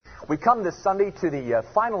We come this Sunday to the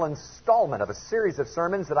final installment of a series of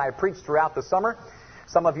sermons that I have preached throughout the summer.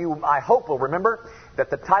 Some of you, I hope, will remember that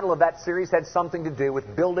the title of that series had something to do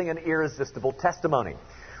with building an irresistible testimony.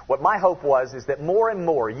 What my hope was is that more and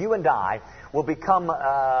more you and I will become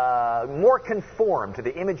more conformed to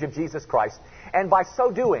the image of Jesus Christ, and by so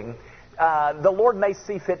doing, the Lord may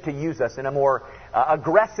see fit to use us in a more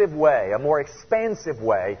aggressive way, a more expansive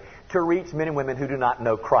way to reach men and women who do not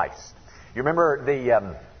know Christ. You remember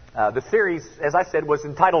the series, as I said, was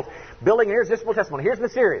entitled Building an Irresistible Testimony. Here's the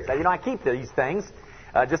series. I keep these things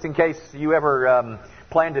just in case you ever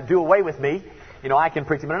plan to do away with me. I can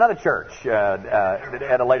preach them in another church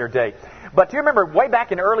at a later date. But do you remember way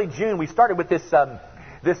back in early June, we started with this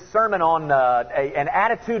sermon on an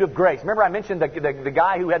attitude of grace. Remember I mentioned the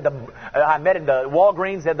guy who had I met in the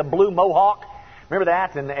Walgreens, had the blue mohawk. Remember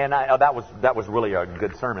that? And that was really a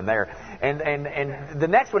good sermon there. And the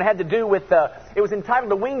next one had to do with it was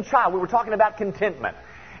entitled The Winged Child. We were talking about contentment.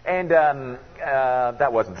 And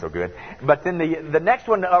that wasn't so good. But then the next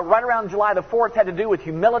one, right around July the 4th, had to do with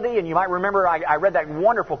humility. And you might remember I read that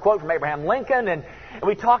wonderful quote from Abraham Lincoln. And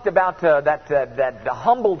we talked about that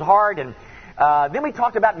humbled heart. And then we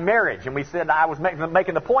talked about marriage. And we said, I was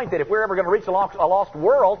making the point that if we're ever going to reach a lost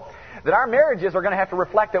world, that our marriages are going to have to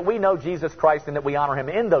reflect that we know Jesus Christ and that we honor Him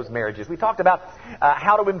in those marriages. We talked about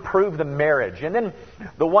how to improve the marriage. And then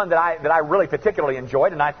the one that I really particularly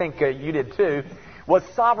enjoyed, and I think you did too, was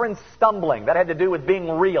sovereign stumbling. That had to do with being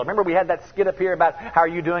real. Remember we had that skit up here about how are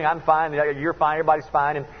you doing? I'm fine. You're fine. Everybody's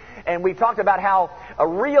fine. And we talked about how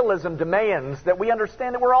realism demands that we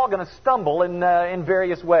understand that we're all going to stumble in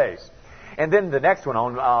various ways. And then the next one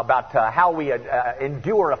on about how we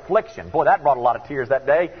endure affliction. Boy, that brought a lot of tears that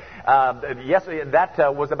day. Yes,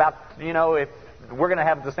 that was about, if we're going to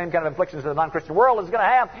have the same kind of afflictions that the non-Christian world is going to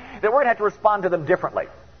have, that we're going to have to respond to them differently.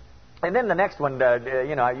 And then the next one,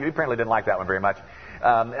 you apparently didn't like that one very much,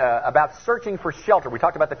 about searching for shelter. We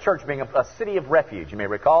talked about the church being a city of refuge, you may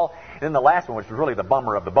recall. And then the last one, which was really the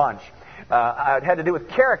bummer of the bunch, it had to do with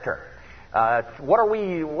character.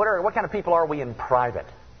 What kind of people are we in private?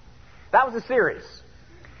 That was the series.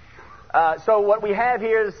 So what we have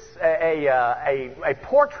here is a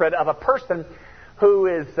portrait of a person who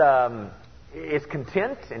is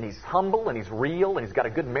content, and he's humble, and he's real, and he's got a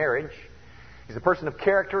good marriage. He's a person of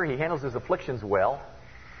character. He handles his afflictions well.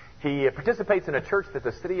 He participates in a church that's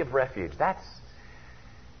a city of refuge. That's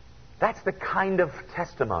the kind of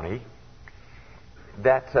testimony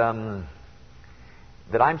that I'm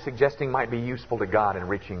suggesting might be useful to God in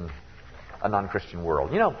reaching a non-Christian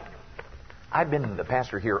world. I've been the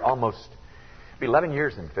pastor here almost 11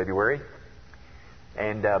 years in February,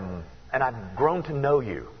 and I've grown to know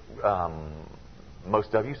you,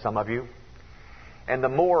 most of you, some of you. And the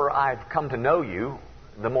more I've come to know you,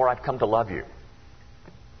 the more I've come to love you.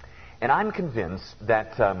 And I'm convinced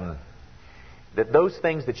that that those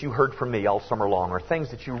things that you heard from me all summer long are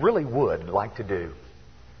things that you really would like to do.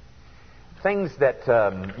 Things that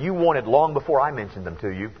you wanted long before I mentioned them to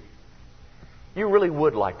you. You really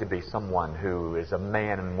would like to be someone who is a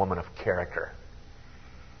man and woman of character.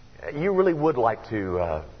 You really would like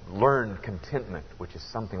to learn contentment, which is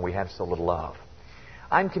something we have so little of.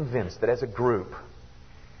 I'm convinced that as a group,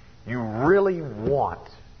 you really want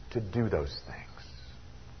to do those things.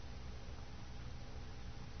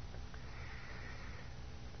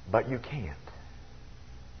 But you can't.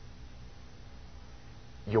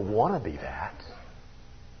 You want to be that,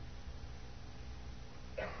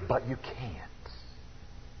 but you can't.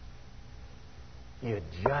 You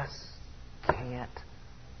just can't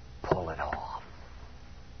pull it off.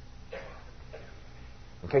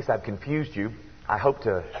 In case I've confused you, I hope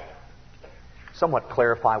to somewhat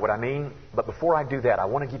clarify what I mean. But before I do that, I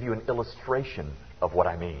want to give you an illustration of what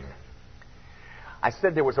I mean. I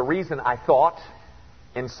said there was a reason I thought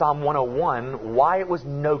in Psalm 101 why it was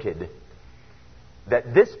noted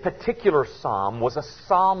that this particular psalm was a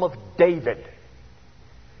psalm of David.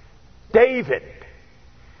 David,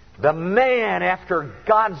 the man after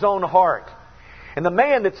God's own heart. And the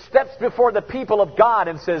man that steps before the people of God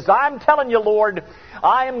and says, I'm telling you, Lord,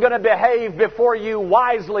 I am going to behave before you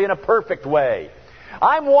wisely in a perfect way.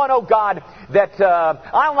 I'm one, oh God, that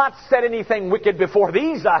I'll not set anything wicked before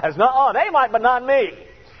these eyes. No, they might, but not me.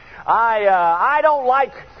 I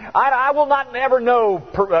will not ever know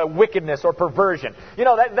wickedness or perversion.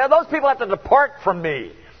 Those people have to depart from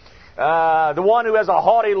me. The one who has a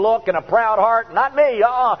haughty look and a proud heart, not me.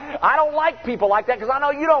 I don't like people like that because I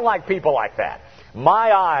know you don't like people like that.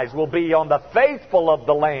 My eyes will be on the faithful of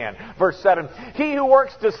the land. Verse 7, he who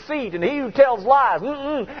works deceit and he who tells lies,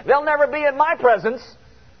 they'll never be in my presence.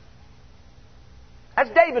 That's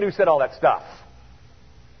David who said all that stuff.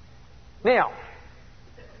 Now,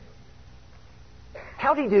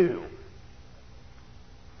 how'd he do?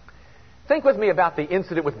 Think with me about the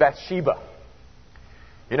incident with Bathsheba.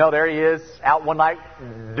 You know, there he is out one night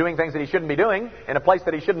doing things that he shouldn't be doing in a place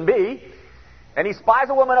that he shouldn't be. And he spies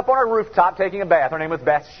a woman up on a rooftop taking a bath. Her name was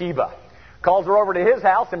Bathsheba. Calls her over to his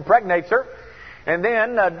house, impregnates her, and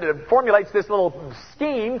then formulates this little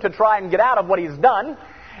scheme to try and get out of what he's done.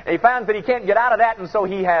 He finds that he can't get out of that, and so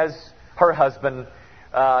he has her husband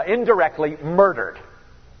indirectly murdered.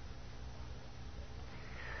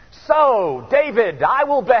 So, David, I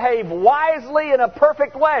will behave wisely in a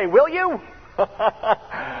perfect way, will you?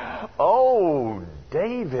 Oh,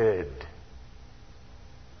 David,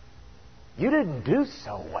 you didn't do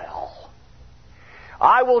so well.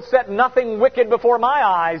 I will set nothing wicked before my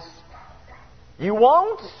eyes. You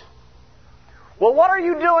won't? Well, what are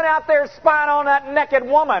you doing out there spying on that naked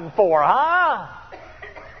woman for, huh?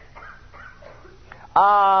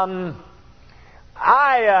 I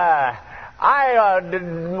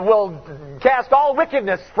will cast all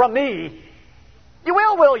wickedness from me. You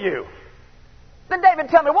will you? Then, David,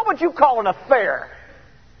 tell me, what would you call an affair?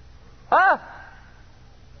 Huh?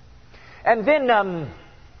 And then,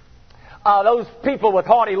 those people with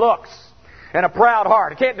haughty looks and a proud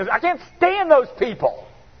heart. I can't stand those people.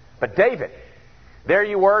 But David, there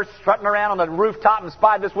you were, strutting around on the rooftop and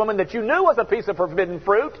spied this woman that you knew was a piece of forbidden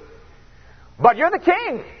fruit. But you're the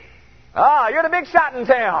king. You're the big shot in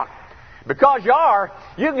town. Because you are,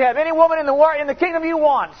 you can have any woman in the kingdom you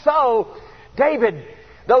want. So, David,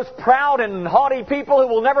 those proud and haughty people who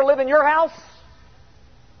will never live in your house,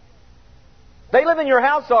 they live in your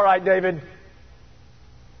house, all right, David.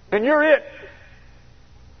 And you're it.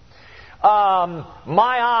 My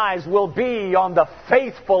eyes will be on the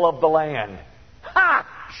faithful of the land. Ha!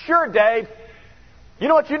 Sure, Dave. You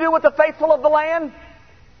know what you do with the faithful of the land?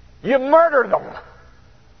 You murder them.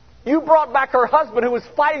 You brought back her husband who was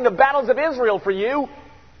fighting the battles of Israel for you.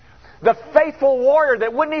 The faithful warrior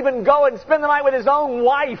that wouldn't even go and spend the night with his own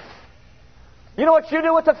wife. You know what you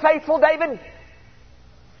do with the faithful, David?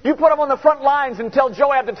 You put him on the front lines and tell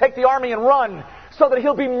Joab to take the army and run so that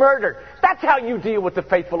he'll be murdered. That's how you deal with the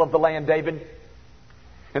faithful of the land, David.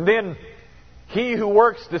 And then, he who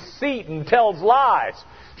works deceit and tells lies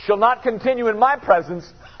shall not continue in my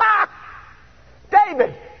presence. Ha!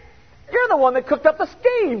 David, you're the one that cooked up the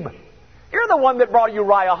scheme. You're the one that brought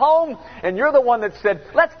Uriah home, and you're the one that said,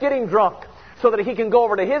 let's get him drunk so that he can go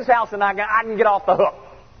over to his house and I can get off the hook.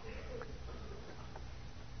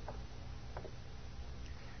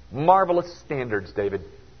 Marvelous standards, David.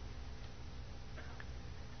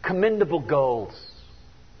 Commendable goals.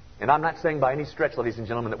 And I'm not saying by any stretch, ladies and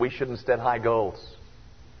gentlemen, that we shouldn't set high goals.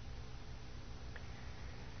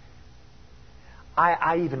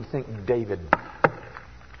 I even think David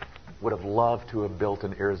would have loved to have built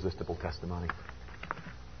an irresistible testimony.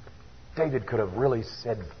 David could have really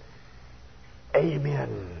said,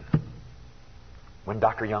 amen, when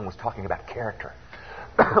Dr. Young was talking about character.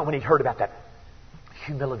 When he heard about that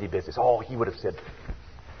humility business, he would have said,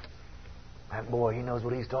 that boy, he knows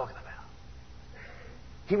what he's talking about.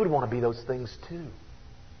 He would want to be those things too.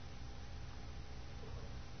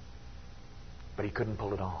 But he couldn't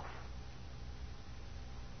pull it off.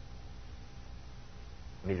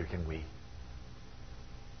 Neither can we.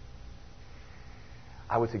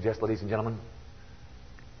 I would suggest, ladies and gentlemen,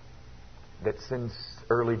 that since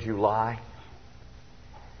early July,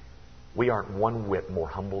 we aren't one whit more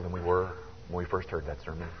humble than we were when we first heard that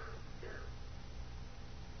sermon.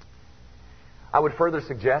 I would further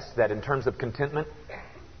suggest that in terms of contentment,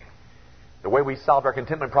 the way we solved our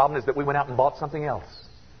contentment problem is that we went out and bought something else.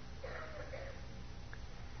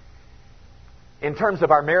 In terms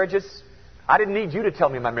of our marriages, I didn't need you to tell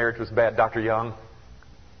me my marriage was bad, Dr. Young.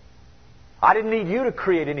 I didn't need you to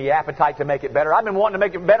create any appetite to make it better. I've been wanting to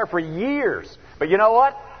make it better for years. But you know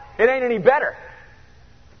what? It ain't any better.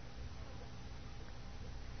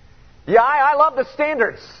 Yeah, I love the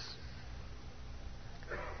standards.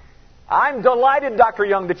 I'm delighted, Dr.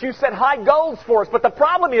 Young, that you set high goals for us. But the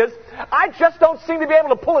problem is, I just don't seem to be able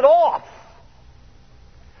to pull it off.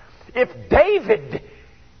 If David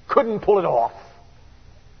couldn't pull it off,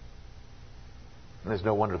 there's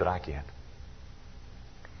no wonder that I can't.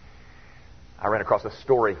 I ran across a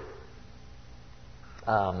story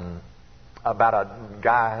about a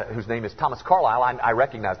guy whose name is Thomas Carlyle. I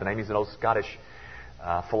recognize the name. He's an old Scottish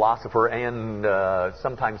philosopher and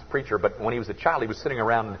sometimes preacher. But when he was a child, he was sitting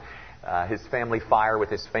around his family fire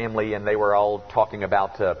with his family, and they were all talking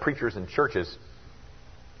about preachers and churches.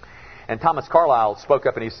 And Thomas Carlyle spoke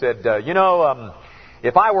up and he said,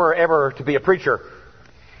 if I were ever to be a preacher,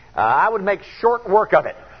 I would make short work of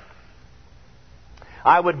it.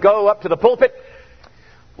 I would go up to the pulpit,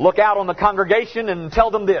 look out on the congregation, and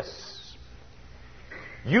tell them this: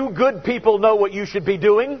 you good people know what you should be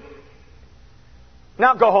doing.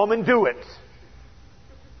 Now go home and do it.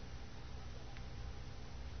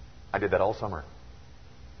 I did that all summer.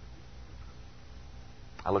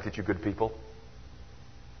 I looked at you good people,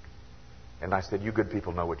 and I said, you good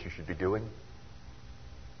people know what you should be doing.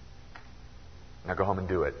 Now go home and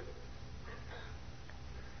do it.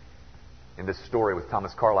 In this story with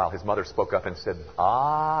Thomas Carlyle, his mother spoke up and said,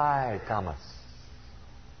 "Aye, Thomas.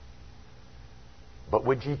 But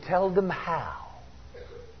would ye tell them how?"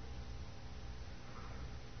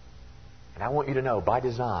 And I want you to know, by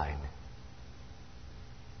design,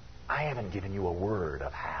 I haven't given you a word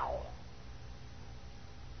of how.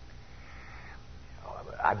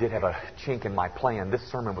 I did have a chink in my plan. This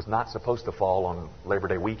sermon was not supposed to fall on Labor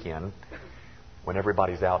Day weekend, when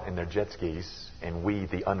everybody's out in their jet skis and we,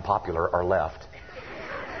 the unpopular, are left.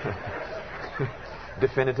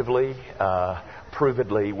 Definitively,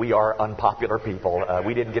 provedly, we are unpopular people.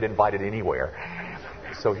 We didn't get invited anywhere.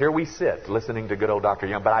 So here we sit, listening to good old Dr.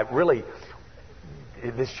 Young. But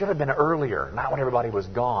this should have been earlier, not when everybody was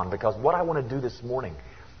gone, because what I want to do this morning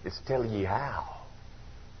is tell ye how.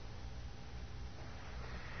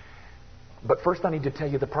 But first I need to tell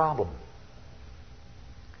you the problem.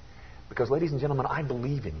 Because, ladies and gentlemen, I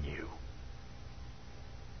believe in you.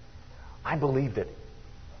 I believe that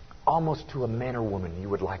almost to a man or woman you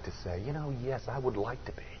would like to say, yes, I would like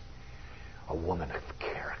to be a woman of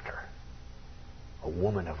character, a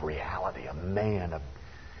woman of reality, a man of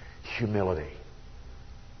humility.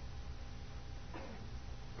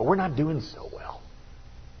 But we're not doing so well.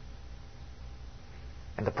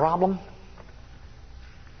 And the problem,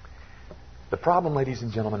 ladies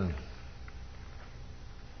and gentlemen,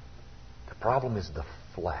 the problem is the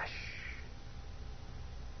flesh.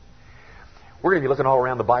 We're going to be looking all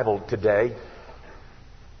around the Bible today.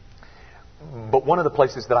 But one of the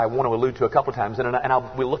places that I want to allude to a couple of times,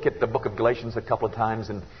 we'll look at the book of Galatians a couple of times,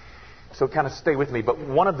 and so kind of stay with me. But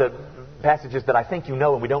one of the passages that I think you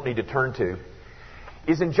know and we don't need to turn to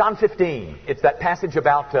is in John 15. It's that passage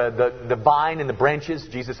about the vine and the branches.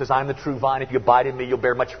 Jesus says, "I'm the true vine. If you abide in me, you'll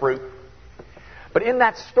bear much fruit." But in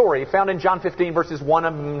that story, found in John 15, verses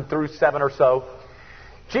 1 through 7 or so,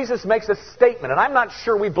 Jesus makes a statement, and I'm not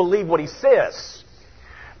sure we believe what he says.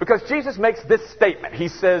 Because Jesus makes this statement. He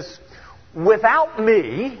says, "Without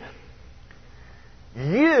me,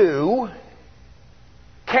 you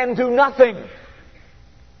can do nothing."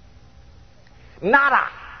 Nada.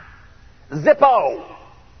 Zippo.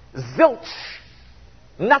 Zilch.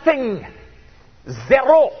 Nothing.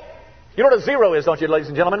 Zero. You know what a zero is, don't you, ladies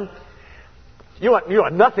and gentlemen? You know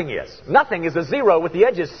what nothing is. Nothing is a zero with the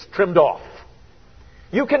edges trimmed off.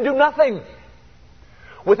 You can do nothing.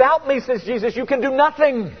 Without me, says Jesus, you can do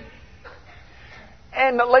nothing.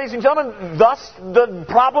 And ladies and gentlemen, thus the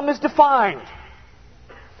problem is defined.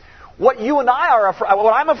 What you and I are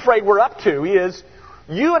what I'm afraid we're up to is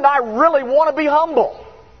you and I really want to be humble.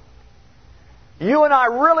 You and I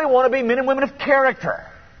really want to be men and women of character.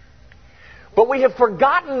 But we have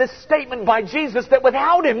forgotten this statement by Jesus that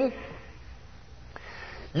without Him,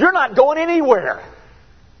 you're not going anywhere.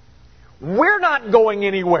 We're not going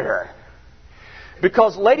anywhere.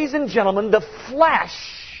 Because, ladies and gentlemen, the flesh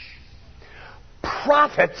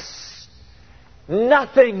profits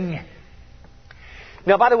nothing.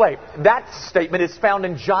 Now, by the way, that statement is found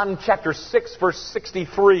in John chapter 6, verse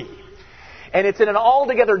 63. And it's in an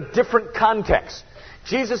altogether different context.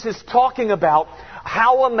 Jesus is talking about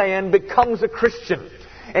how a man becomes a Christian.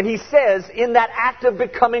 And he says, in that act of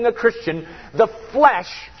becoming a Christian, the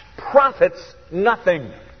flesh profits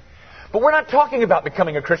nothing. But we're not talking about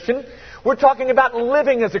becoming a Christian. We're talking about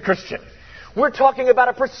living as a Christian. We're talking about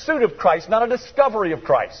a pursuit of Christ, not a discovery of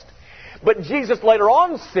Christ. But Jesus later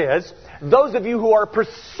on says, those of you who are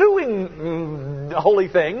pursuing holy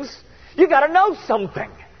things, you got to know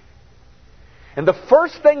something. And the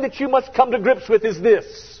first thing that you must come to grips with is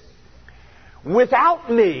this. Without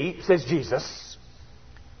me, says Jesus,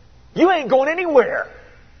 you ain't going anywhere.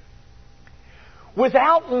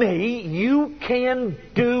 Without me, you can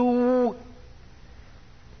do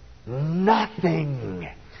nothing.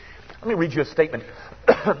 Let me read you a statement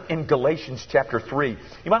in Galatians chapter 3.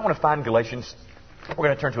 You might want to find Galatians. We're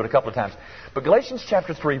going to turn to it a couple of times. But Galatians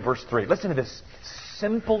chapter 3, verse 3. Listen to this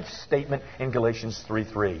simple statement in Galatians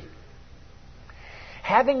 3:3.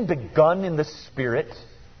 Having begun in the Spirit,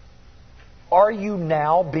 are you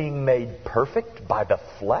now being made perfect by the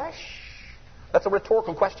flesh? That's a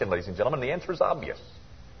rhetorical question, ladies and gentlemen. The answer is obvious.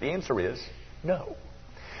 The answer is no.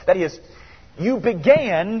 That is, you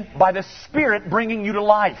began by the Spirit bringing you to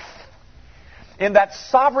life. in that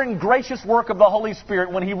sovereign, gracious work of the Holy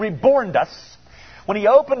Spirit when He reborned us, when He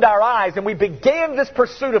opened our eyes and we began this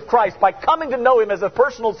pursuit of Christ by coming to know Him as a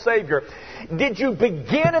personal Savior, did you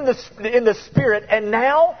begin in the Spirit, and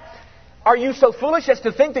now are you so foolish as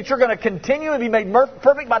to think that you're going to continue and be made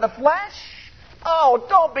perfect by the flesh? Oh,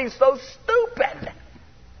 don't be so stupid.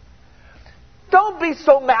 Don't be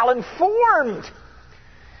so malinformed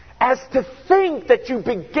as to think that you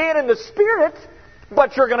began in the Spirit,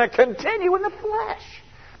 but you're going to continue in the flesh.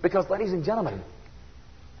 Because, ladies and gentlemen,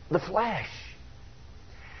 the flesh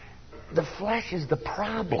is the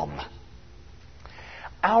problem.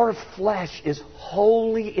 Our flesh is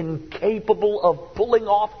wholly incapable of pulling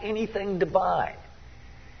off anything divine.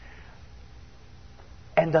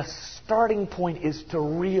 And the starting point is to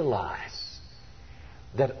realize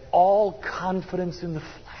that all confidence in the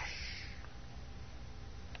flesh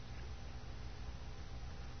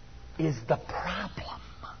is the problem,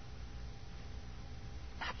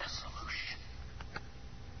 not the solution.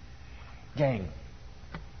 Gang,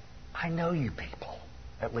 I know you people,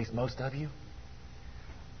 at least most of you.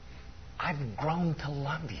 I've grown to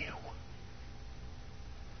love you.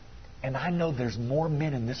 And I know there's more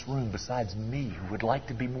men in this room besides me who would like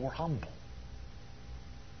to be more humble.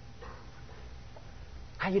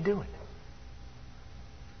 How you doing?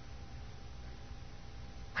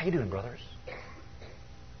 How you doing, brothers?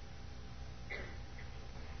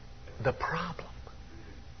 The problem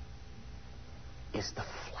is the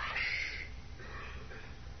flesh.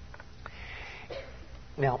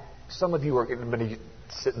 Now, some of you are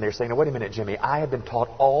sitting there saying, "Now, wait a minute, Jimmy. I have been taught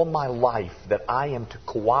all my life that I am to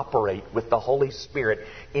cooperate with the Holy Spirit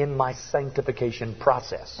in my sanctification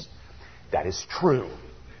process." That is true.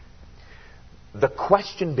 The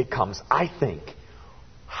question becomes, I think,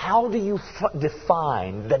 how do you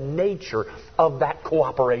define the nature of that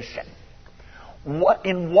cooperation?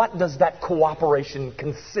 In what does that cooperation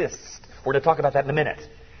consist? We're going to talk about that in a minute.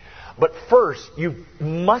 But first, you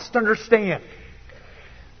must understand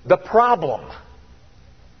the problem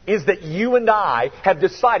is that you and I have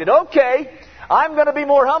decided, okay, I'm going to be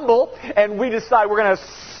more humble, and we decide we're going to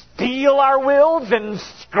steel our wills and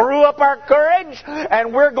screw up our courage,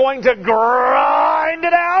 and we're going to grind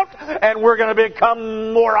it out, and we're going to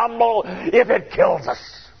become more humble if it kills us.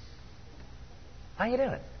 How you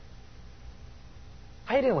doing?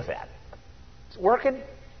 How you doing with that? Is it working?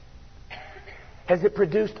 Has it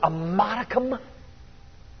produced a modicum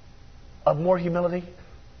of more humility?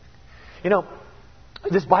 You know,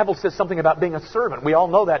 this Bible says something about being a servant. We all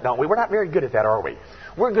know that, don't we? We're not very good at that, are we?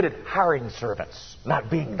 We're good at hiring servants, not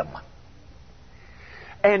being them.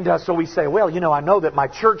 And so we say, well, you know, I know that my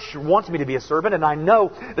church wants me to be a servant, and I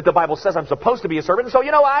know that the Bible says I'm supposed to be a servant, and so,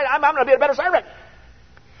 you know, I'm going to be a better servant.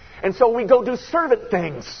 And so we go do servant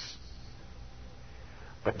things.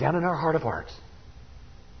 But down in our heart of hearts,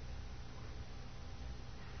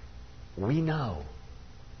 we know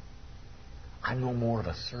I'm no more of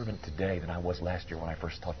a servant today than I was last year when I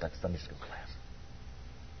first taught that Sunday school class.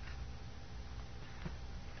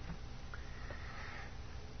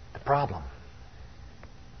 The problem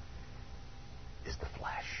is the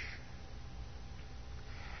flesh.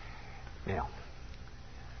 Now,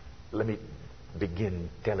 let me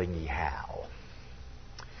begin telling you how.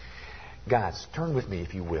 Guys, turn with me,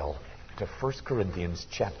 if you will, to 1 Corinthians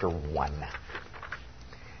chapter 1.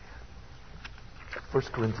 1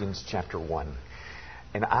 Corinthians chapter 1.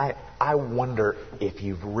 And I wonder if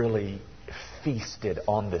you've really feasted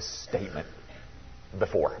on this statement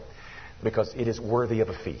before, because it is worthy of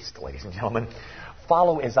a feast, ladies and gentlemen.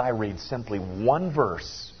 Follow as I read simply one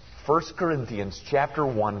verse, 1 Corinthians chapter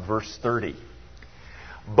 1, verse 30.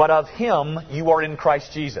 But of Him you are in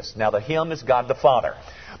Christ Jesus. Now the Him is God the Father.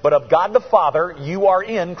 But of God the Father you are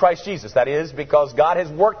in Christ Jesus. That is, because God has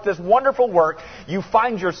worked this wonderful work, you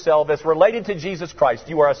find yourself as related to Jesus Christ.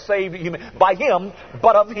 You are a saved human by Him,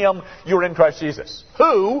 but of Him you're in Christ Jesus.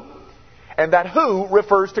 Who, and that who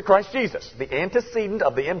refers to Christ Jesus. The antecedent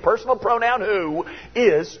of the impersonal pronoun who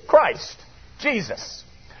is Christ Jesus.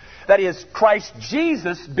 That is, Christ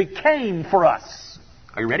Jesus became for us.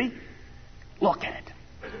 Are you ready? Look at it.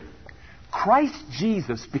 Christ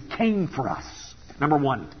Jesus became for us. Number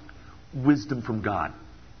one, wisdom from God.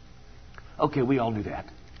 Okay, we all knew that.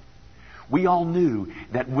 We all knew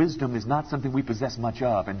that wisdom is not something we possess much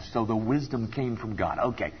of, and so the wisdom came from God.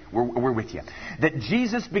 Okay, we're with you. That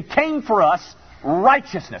Jesus became for us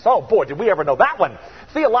righteousness. Oh boy, did we ever know that one.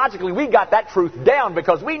 Theologically, we got that truth down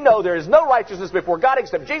because we know there is no righteousness before God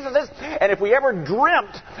except Jesus', and if we ever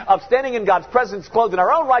dreamt of standing in God's presence clothed in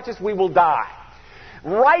our own righteousness, we will die.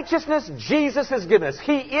 Righteousness, Jesus has given us.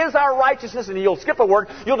 He is our righteousness. And you'll skip a word.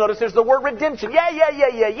 You'll notice there's the word redemption. Yeah,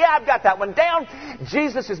 I've got that one down.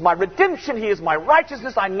 Jesus is my redemption. He is my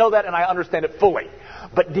righteousness. I know that and I understand it fully.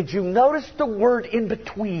 But did you notice the word in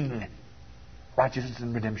between righteousness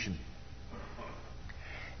and redemption?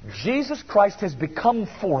 Jesus Christ has become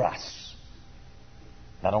for us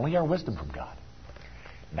not only our wisdom from God,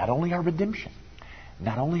 not only our redemption,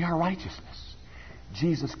 not only our righteousness.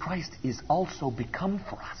 Jesus Christ is also become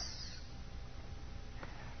for us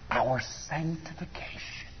our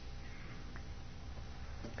sanctification.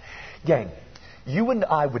 Gang, you and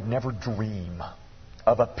I would never dream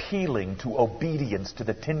of appealing to obedience to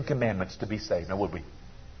the Ten Commandments to be saved. Now, would we?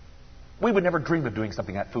 We would never dream of doing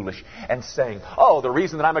something that foolish and saying, oh, the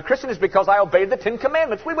reason that I'm a Christian is because I obeyed the Ten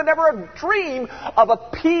Commandments. We would never dream of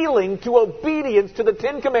appealing to obedience to the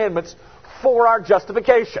Ten Commandments for our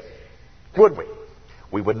justification. Would we?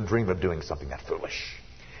 We wouldn't dream of doing something that foolish.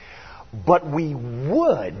 But we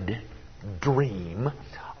would dream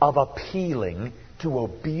of appealing to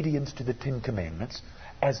obedience to the Ten Commandments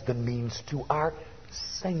as the means to our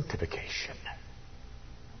sanctification.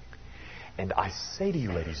 And I say to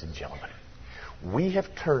you, ladies and gentlemen, we have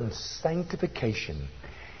turned sanctification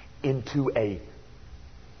into a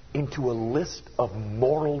list of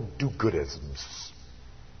moral do-goodisms.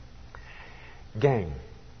 Gang,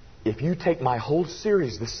 if you take my whole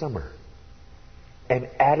series this summer and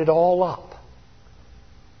add it all up,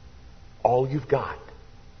 all you've got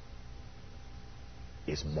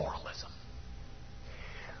is moralism.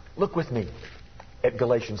 Look with me at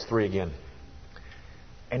Galatians 3 again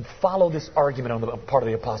and follow this argument on the part of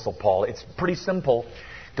the Apostle Paul. It's pretty simple.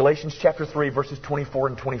 Galatians chapter 3, verses 24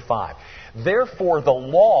 and 25. Therefore, the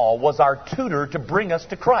law was our tutor to bring us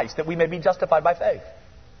to Christ, that we may be justified by faith.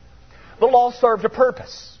 The law served a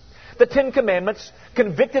purpose. The Ten Commandments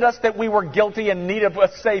convicted us that we were guilty and in need of a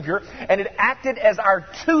Savior, and it acted as our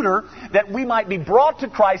tutor that we might be brought to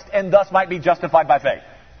Christ and thus might be justified by faith.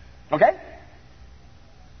 Okay?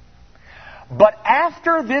 But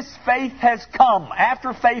after this faith has come,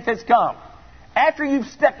 after you've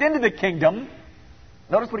stepped into the kingdom,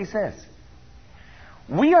 notice what he says.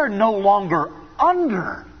 We are no longer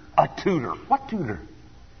under a tutor. What tutor?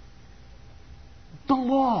 The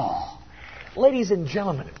law. Ladies and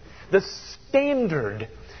gentlemen, the standard,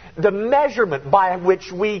 the measurement by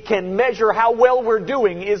which we can measure how well we're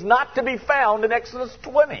doing is not to be found in Exodus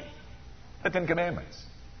 20, the Ten Commandments.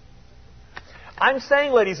 I'm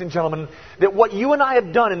saying, ladies and gentlemen, that what you and I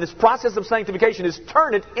have done in this process of sanctification is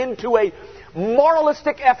turn it into a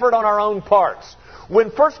moralistic effort on our own parts. When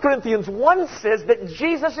 1 Corinthians 1 says that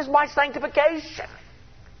Jesus is my sanctification.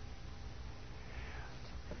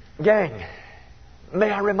 Gang, may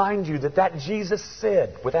I remind you that Jesus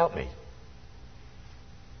said, without me,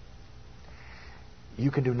 you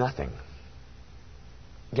can do nothing.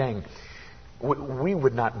 Gang, we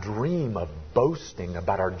would not dream of boasting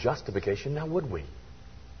about our justification, now would we?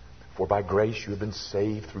 For by grace you have been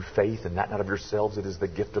saved through faith, and that not of yourselves, it is the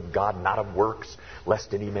gift of God, not of works,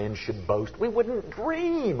 lest any man should boast. We wouldn't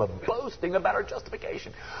dream of boasting about our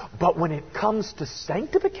justification. But when it comes to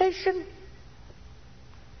sanctification,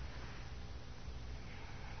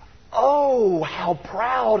 oh, how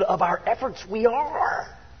proud of our efforts we are.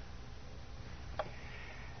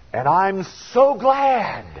 And I'm so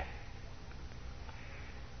glad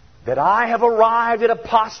that I have arrived at a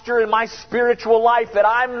posture in my spiritual life that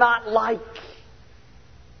I'm not like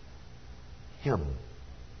him.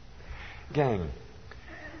 Gang,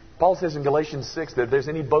 Paul says in Galatians 6 that if there's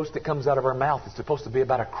any boast that comes out of our mouth, it's supposed to be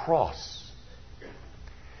about a cross.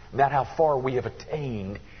 Not how far we have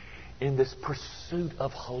attained in this pursuit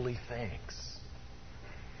of holy things.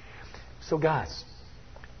 So guys,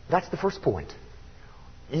 that's the first point.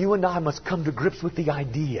 You and I must come to grips with the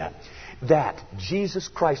idea that Jesus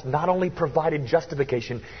Christ not only provided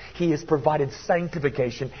justification, He has provided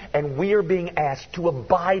sanctification, and we are being asked to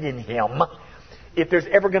abide in Him if there's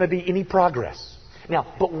ever going to be any progress.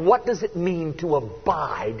 Now, but what does it mean to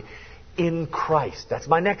abide in Christ? That's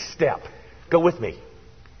my next step. Go with me.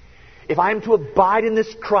 If I am to abide in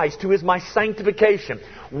this Christ who is my sanctification,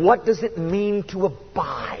 what does it mean to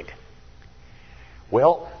abide?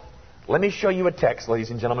 Well, let me show you a text,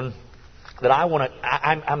 ladies and gentlemen, that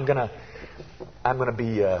I'm going to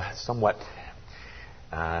be somewhat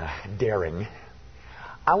daring.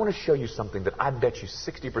 I want to show you something that I bet you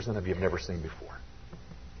 60% of you have never seen before.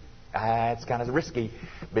 It's kind of risky,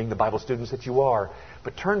 being the Bible students that you are.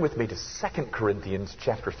 But turn with me to 2 Corinthians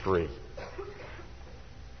chapter 3.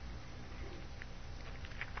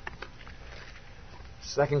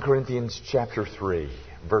 2 Corinthians chapter 3,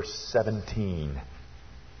 verse 17.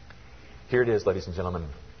 Here it is, ladies and gentlemen.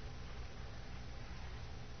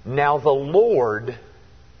 Now the Lord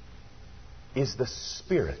is the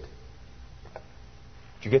Spirit.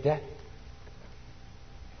 Did you get that?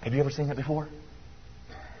 Have you ever seen that before?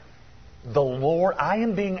 The Lord, I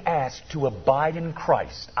am being asked to abide in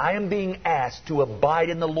Christ. I am being asked to abide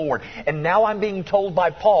in the Lord. And now I'm being told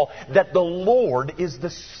by Paul that the Lord is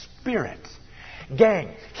the Spirit.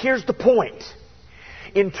 Gang, here's the point.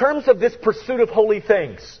 In terms of this pursuit of holy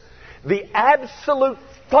things, the absolute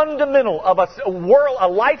fundamental of a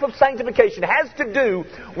life of sanctification has to do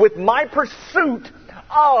with my pursuit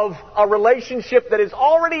of a relationship that is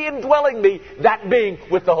already indwelling me, that being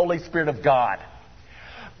with the Holy Spirit of God.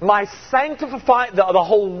 My the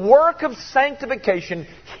whole work of sanctification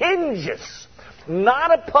hinges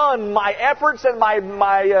not upon my efforts and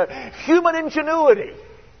my human ingenuity.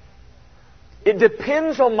 It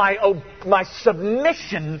depends on my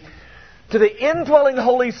submission to the indwelling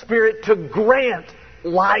Holy Spirit to grant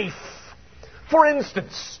life. For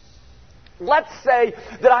instance, let's say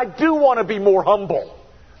that I do want to be more humble.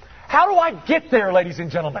 How do I get there, ladies and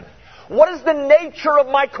gentlemen? What is the nature of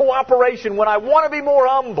my cooperation when I want to be more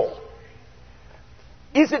humble?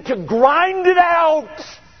 Is it to grind it out,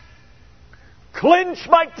 clench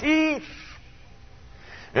my teeth,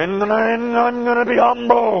 and then I'm going to be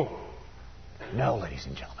humble? No, ladies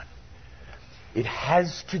and gentlemen. It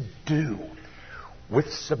has to do with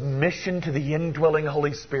submission to the indwelling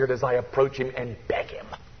Holy Spirit as I approach Him and beg Him.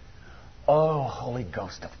 Oh, Holy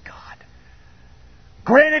Ghost of God,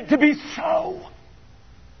 grant it to be so.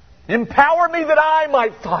 Empower me that I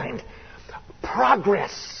might find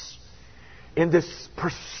progress in this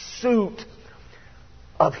pursuit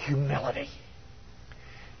of humility.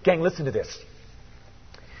 Gang, listen to this.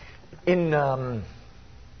 In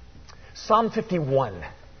Psalm 51,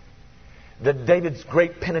 David's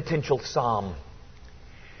great penitential psalm,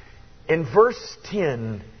 in verse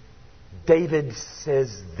 10, David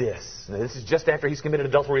says this. Now, this is just after he's committed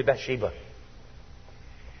adultery with Bathsheba.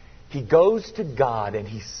 He goes to God and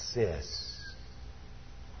he says,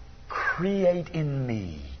 create in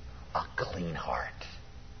me a clean heart.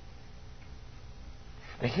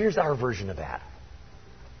 Now here's our version of that.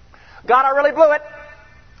 God, I really blew it.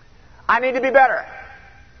 I need to be better.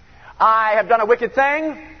 I have done a wicked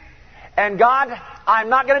thing. And God, I'm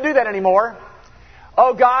not going to do that anymore.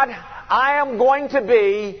 Oh God, I am going to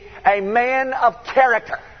be a man of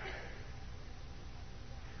character.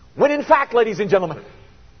 When in fact, ladies and gentlemen,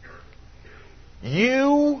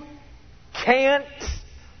 you can't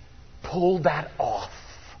pull that off.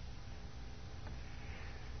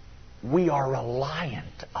 We are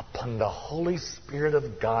reliant upon the Holy Spirit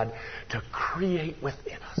of God to create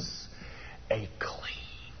within us a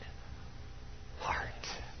clean heart.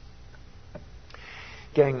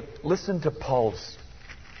 Gang, listen to Paul's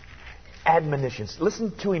admonitions.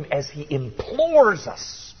 Listen to him as he implores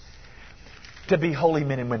us to be holy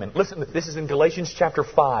men and women. Listen, this is in Galatians chapter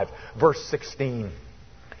 5, verse 16.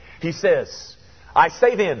 He says, I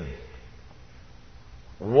say then,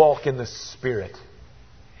 walk in the Spirit.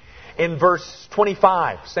 In verse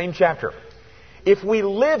 25, same chapter, if we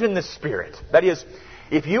live in the Spirit, that is,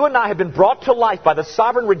 if you and I have been brought to life by the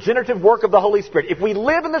sovereign regenerative work of the Holy Spirit, if we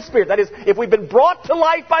live in the Spirit, that is, if we've been brought to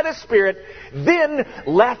life by the Spirit, then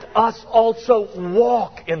let us also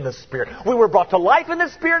walk in the Spirit. We were brought to life in the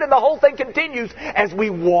Spirit, and the whole thing continues as we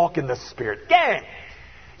walk in the Spirit. Gang,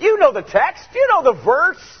 you know the text, you know the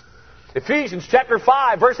verse. Ephesians chapter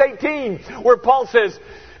 5, verse 18, where Paul says,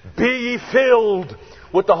 be ye filled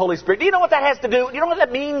with the Holy Spirit. Do you know what that has to do? Do you know what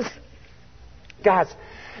that means? Guys,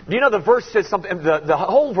 do you know the verse says something, the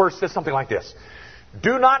whole verse says something like this.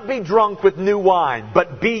 Do not be drunk with new wine,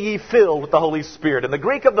 but be ye filled with the Holy Spirit. And the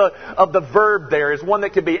Greek of the verb there is one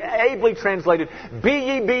that can be ably translated, be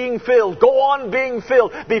ye being filled. Go on being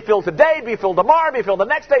filled. Be filled today, be filled tomorrow, be filled the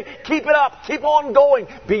next day. Keep it up. Keep on going.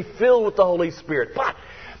 Be filled with the Holy Spirit. But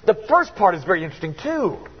the first part is very interesting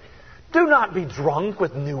too. Do not be drunk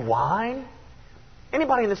with new wine.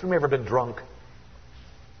 Anybody in this room ever been drunk?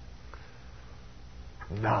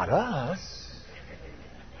 Not us.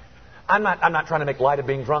 I'm not trying to make light of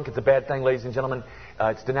being drunk. It's a bad thing, ladies and gentlemen.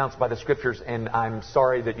 It's denounced by the Scriptures, and I'm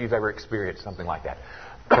sorry that you've ever experienced something like that.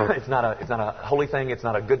 It's not a holy thing. It's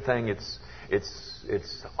not a good thing.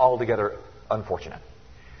 It's altogether unfortunate.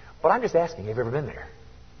 But I'm just asking, have you ever been there?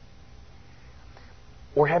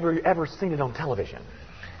 Or have you ever seen it on television?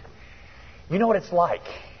 You know what it's like.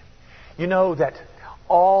 You know that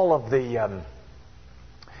all of the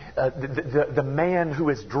the man who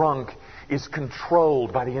is drunk is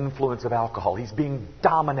controlled by the influence of alcohol. He's being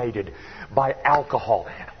dominated by alcohol.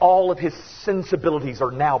 All of his sensibilities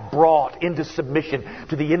are now brought into submission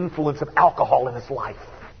to the influence of alcohol in his life.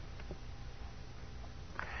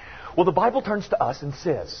 Well, the Bible turns to us and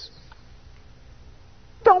says,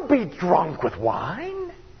 don't be drunk with wine.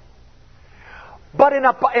 But in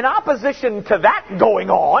opposition to that going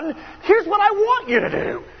on, here's what I want you to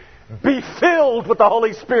do. Be filled with the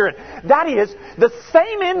Holy Spirit. That is, the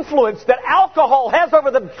same influence that alcohol has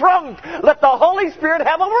over the drunk, let the Holy Spirit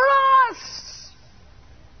have over us.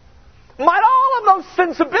 Might all of those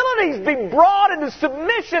sensibilities be brought into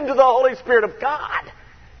submission to the Holy Spirit of God.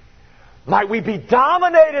 Might we be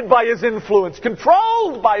dominated by His influence,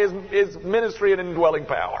 controlled by His ministry and indwelling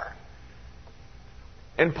power.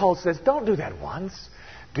 And Paul says, don't do that once.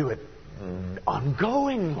 Do it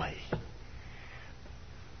ongoingly.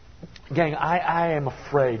 Gang, I am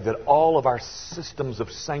afraid that all of our systems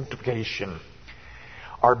of sanctification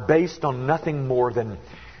are based on nothing more than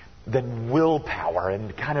willpower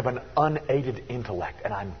and kind of an unaided intellect.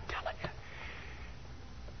 And I'm telling you,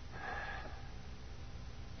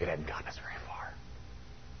 it hasn't gotten us very far.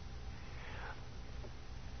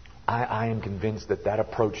 I am convinced that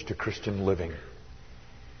approach to Christian living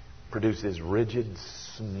produces rigid,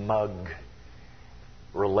 smug,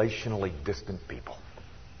 relationally distant people.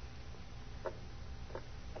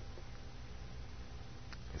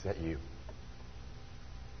 Is that you?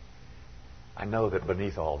 I know that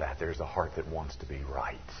beneath all that there's a heart that wants to be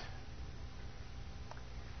right.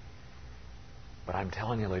 But I'm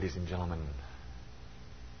telling you, ladies and gentlemen,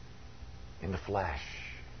 in the flesh,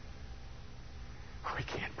 we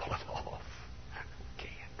can't pull it off. We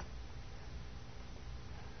can't.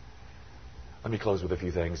 Let me close with a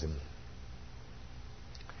few things. And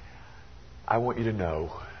I want you to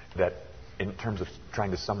know that in terms of trying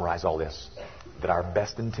to summarize all this, that our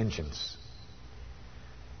best intentions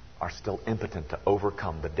are still impotent to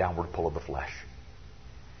overcome the downward pull of the flesh.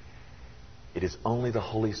 It is only the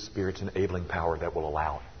Holy Spirit's enabling power that will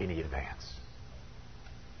allow any advance.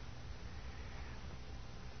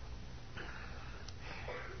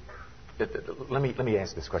 Let me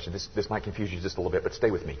ask this question. This might confuse you just a little bit, but stay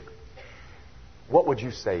with me. What would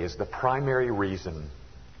you say is the primary reason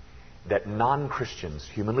that non-Christians,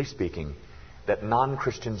 humanly speaking, that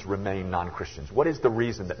non-Christians remain non-Christians? What is the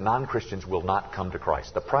reason that non-Christians will not come to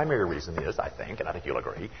Christ? The primary reason is, I think, and I think you'll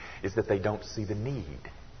agree, is that they don't see the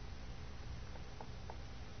need.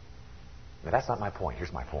 Now, that's not my point.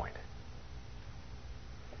 Here's my point.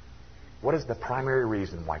 What is the primary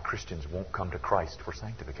reason why Christians won't come to Christ for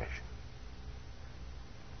sanctification?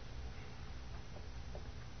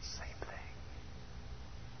 Same thing.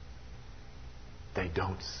 They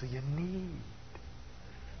don't see a need.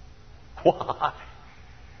 Why?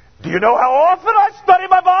 Do you know how often I study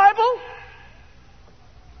my Bible?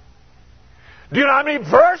 Do you know how many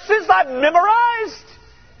verses I've memorized?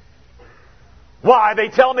 Why? They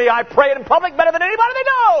tell me I pray in public better than anybody they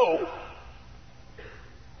know.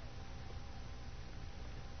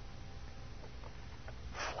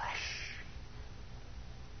 Flesh.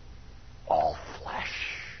 All flesh.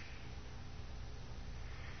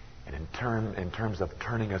 And in terms of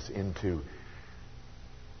turning us into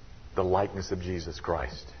the likeness of Jesus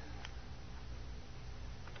Christ,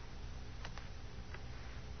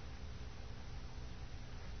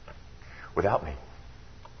 without me,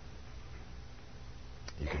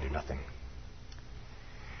 you can do nothing.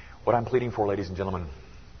 What I'm pleading for, ladies and gentlemen,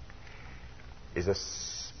 is a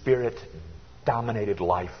Spirit-dominated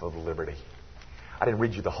life of liberty. I didn't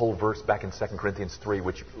read you the whole verse back in 2 Corinthians 3,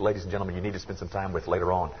 which, ladies and gentlemen, you need to spend some time with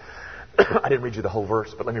later on. I didn't read you the whole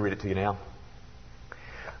verse, but let me read it to you now.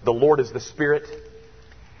 The Lord is the Spirit,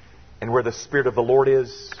 and where the Spirit of the Lord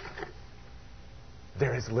is,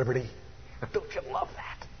 there is liberty. Don't you love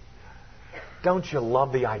that? Don't you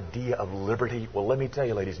love the idea of liberty? Well, let me tell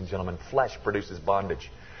you, ladies and gentlemen, flesh produces bondage.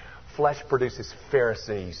 Flesh produces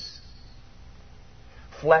Pharisees.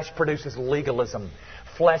 Flesh produces legalism.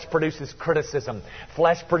 Flesh produces criticism.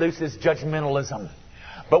 Flesh produces judgmentalism.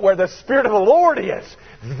 But where the Spirit of the Lord is,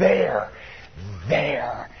 there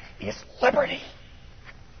is liberty.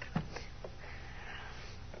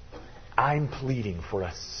 I'm pleading for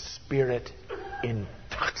a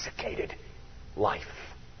Spirit-intoxicated life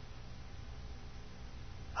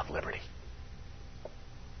of liberty.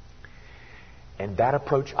 And that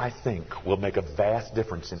approach, I think, will make a vast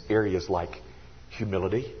difference in areas like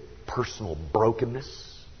humility, personal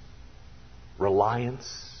brokenness,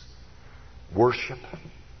 reliance, worship.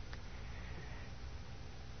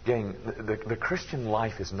 Gang, the Christian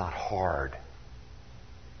life is not hard.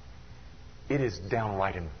 It is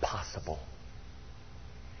downright impossible.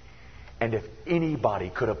 And if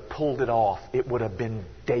anybody could have pulled it off, it would have been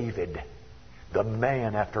David, the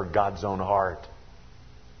man after God's own heart.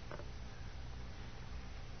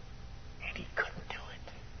 And he couldn't do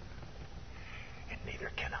it. And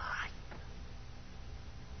neither can I.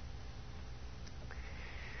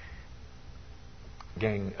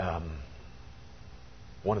 Gang,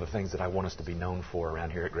 one of the things that I want us to be known for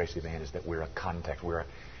around here at Gracie Van is that we're a context. We're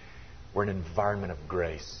an environment of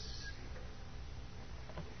grace.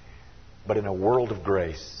 But in a world of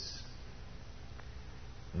grace,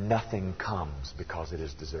 nothing comes because it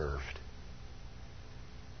is deserved.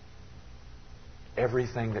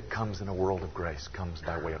 Everything that comes in a world of grace comes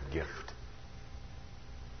by way of gift,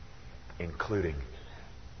 including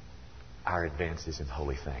our advances in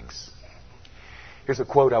holy things. Here's a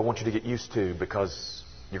quote I want you to get used to because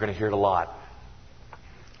you're going to hear it a lot.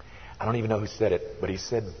 I don't even know who said it, but he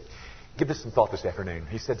said, give this some thought this afternoon.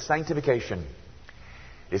 He said, sanctification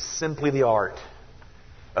is simply the art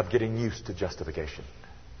of getting used to justification.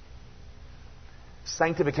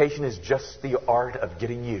 Sanctification is just the art of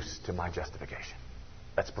getting used to my justification.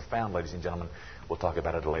 That's profound, ladies and gentlemen. We'll talk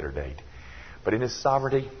about it at a later date. But in His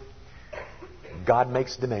sovereignty, God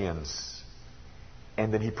makes demands,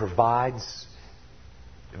 and then He provides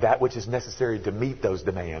that which is necessary to meet those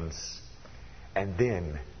demands, and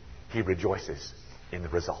then He rejoices in the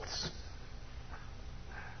results.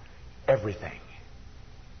 Everything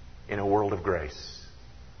in a world of grace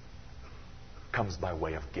comes by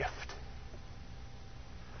way of gift.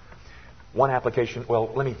 One application, well,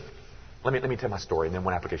 let me tell my story, and then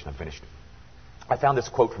one application, I'm finished. I found this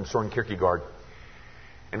quote from Søren Kierkegaard,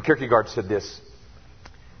 and Kierkegaard said this: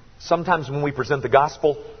 sometimes when we present the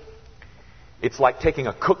gospel, it's like taking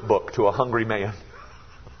a cookbook to a hungry man.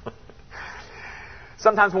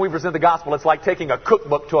 Sometimes when we present the gospel, it's like taking a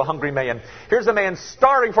cookbook to a hungry man. Here's a man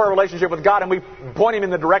starving for a relationship with God, and we point him in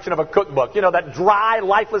the direction of a cookbook. You know, that dry,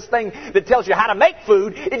 lifeless thing that tells you how to make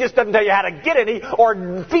food. It just doesn't tell you how to get any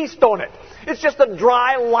or feast on it. It's just a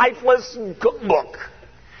dry, lifeless cookbook.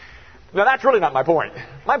 Now, that's really not my point.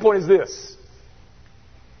 My point is this.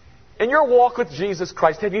 In your walk with Jesus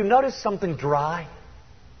Christ, have you noticed something dry?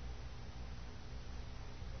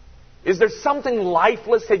 Is there something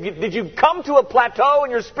lifeless? Did you come to a plateau in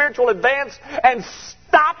your spiritual advance and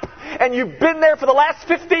stop, and you've been there for the last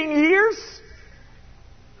 15 years?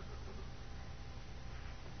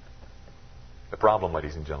 The problem,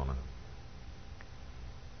 ladies and gentlemen,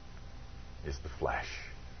 is the flesh.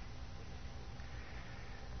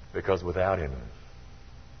 Because without Him,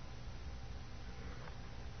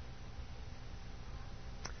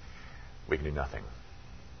 we can do nothing.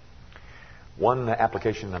 One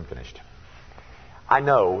application and I'm finished. I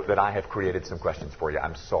know that I have created some questions for you.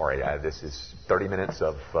 I'm sorry. This is 30 minutes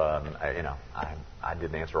of, I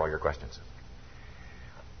didn't answer all your questions.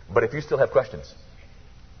 But if you still have questions,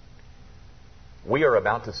 we are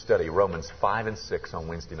about to study Romans 5 and 6 on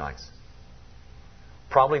Wednesday nights.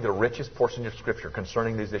 Probably the richest portion of Scripture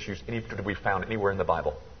concerning these issues to be found anywhere in the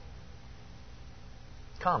Bible.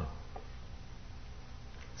 Come.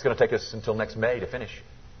 It's going to take us until next May to finish.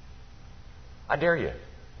 I dare you.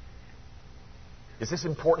 Is this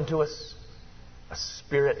important to us? A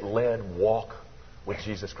Spirit-led walk with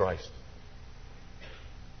Jesus Christ?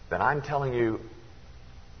 Then I'm telling you,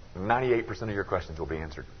 98% of your questions will be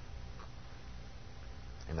answered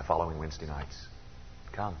in the following Wednesday nights.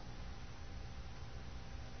 Come.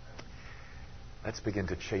 Let's begin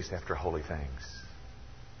to chase after holy things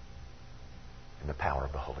in the power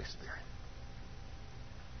of the Holy Spirit.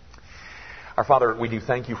 Our Father, we do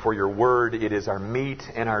thank You for Your Word. It is our meat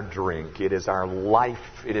and our drink. It is our life.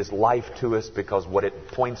 It is life to us because what it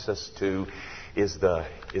points us to is the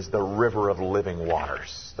river of living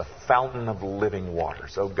waters, the fountain of living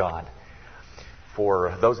waters. Oh God,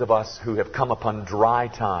 for those of us who have come upon dry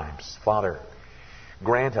times, Father,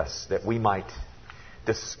 grant us that we might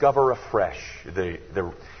discover afresh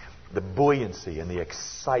the buoyancy and the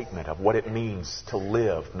excitement of what it means to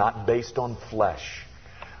live, not based on flesh,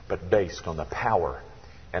 but based on the power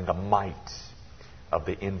and the might of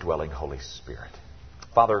the indwelling Holy Spirit.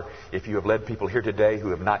 Father, if You have led people here today who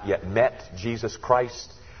have not yet met Jesus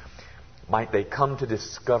Christ, might they come to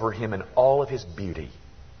discover Him in all of His beauty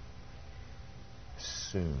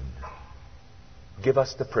soon. Give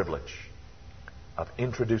us the privilege of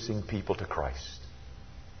introducing people to Christ.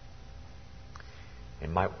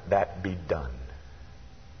 And might that be done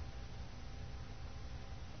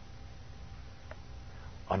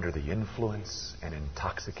under the influence and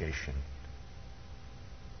intoxication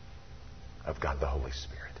of God the Holy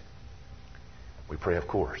Spirit. We pray, of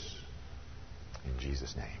course, in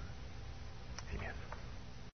Jesus' name. Amen.